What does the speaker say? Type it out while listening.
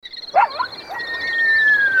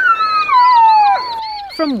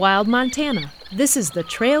From Wild Montana, this is the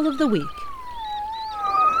Trail of the Week.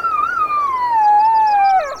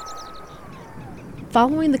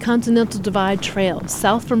 Following the Continental Divide Trail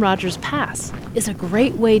south from Rogers Pass is a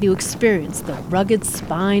great way to experience the rugged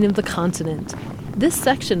spine of the continent. This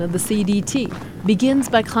section of the CDT begins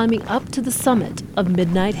by climbing up to the summit of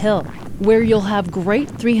Midnight Hill, where you'll have great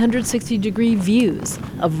 360-degree views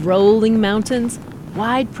of rolling mountains,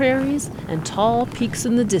 wide prairies, and tall peaks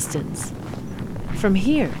in the distance. From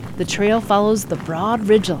here, the trail follows the broad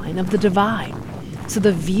ridgeline of the divide, so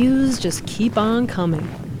the views just keep on coming.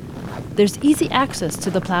 There's easy access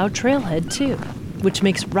to the plowed trailhead, too, which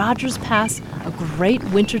makes Rogers Pass a great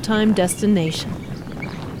wintertime destination.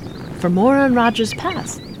 For more on Rogers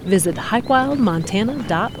Pass, visit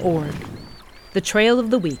hikewildmontana.org. The Trail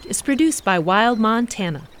of the Week is produced by Wild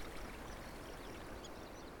Montana